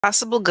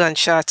Possible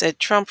gunshots at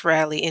Trump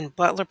rally in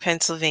Butler,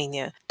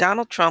 Pennsylvania.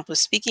 Donald Trump was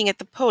speaking at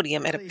the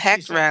podium at a Well, you see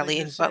packed something rally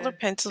in just Butler, said, take a look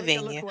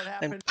Pennsylvania, what when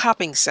happened.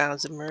 popping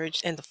sounds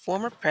emerged and the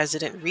former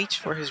president reached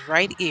for his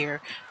right ear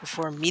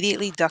before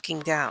immediately ducking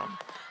down.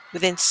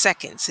 Within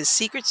seconds, his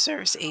Secret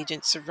Service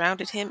agents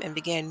surrounded him and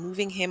began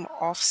moving him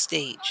off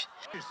stage.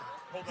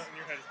 Hold that in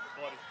your head, it's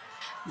bloody.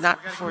 Yeah, we Not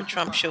gotta before keep the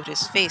Trump fun. showed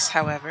his face,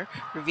 however,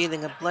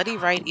 revealing a bloody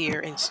right ear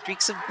and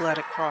streaks of blood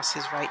across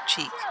his right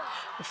cheek.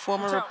 The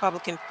former Watch out.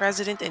 Republican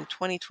president and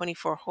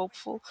 2024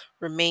 hopeful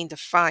remained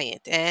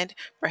defiant and,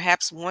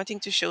 perhaps wanting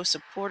to show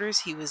supporters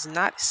he was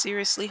not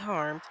seriously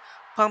harmed,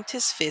 pumped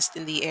his fist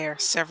in the air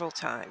several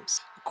times.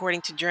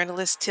 According to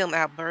journalist Tim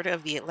Alberta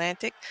of The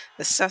Atlantic,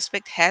 the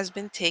suspect has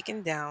been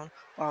taken down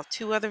while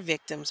two other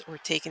victims were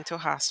taken to a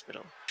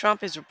hospital.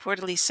 Trump is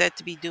reportedly said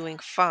to be doing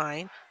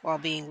fine while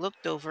being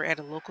looked over at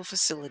a local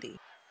facility.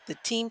 The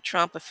Team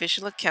Trump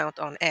official account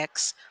on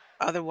X,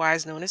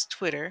 otherwise known as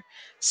Twitter,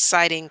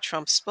 citing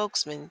Trump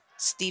spokesman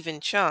Stephen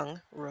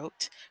Chung,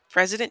 wrote,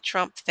 "President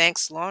Trump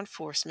thanks law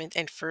enforcement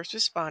and first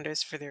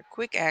responders for their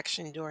quick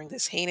action during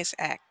this heinous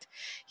act.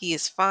 He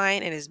is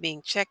fine and is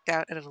being checked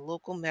out at a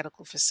local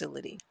medical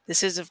facility."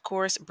 This is, of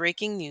course,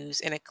 breaking news,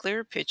 and a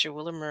clearer picture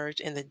will emerge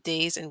in the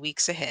days and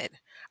weeks ahead.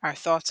 Our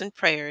thoughts and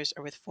prayers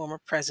are with former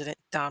President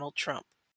Donald Trump.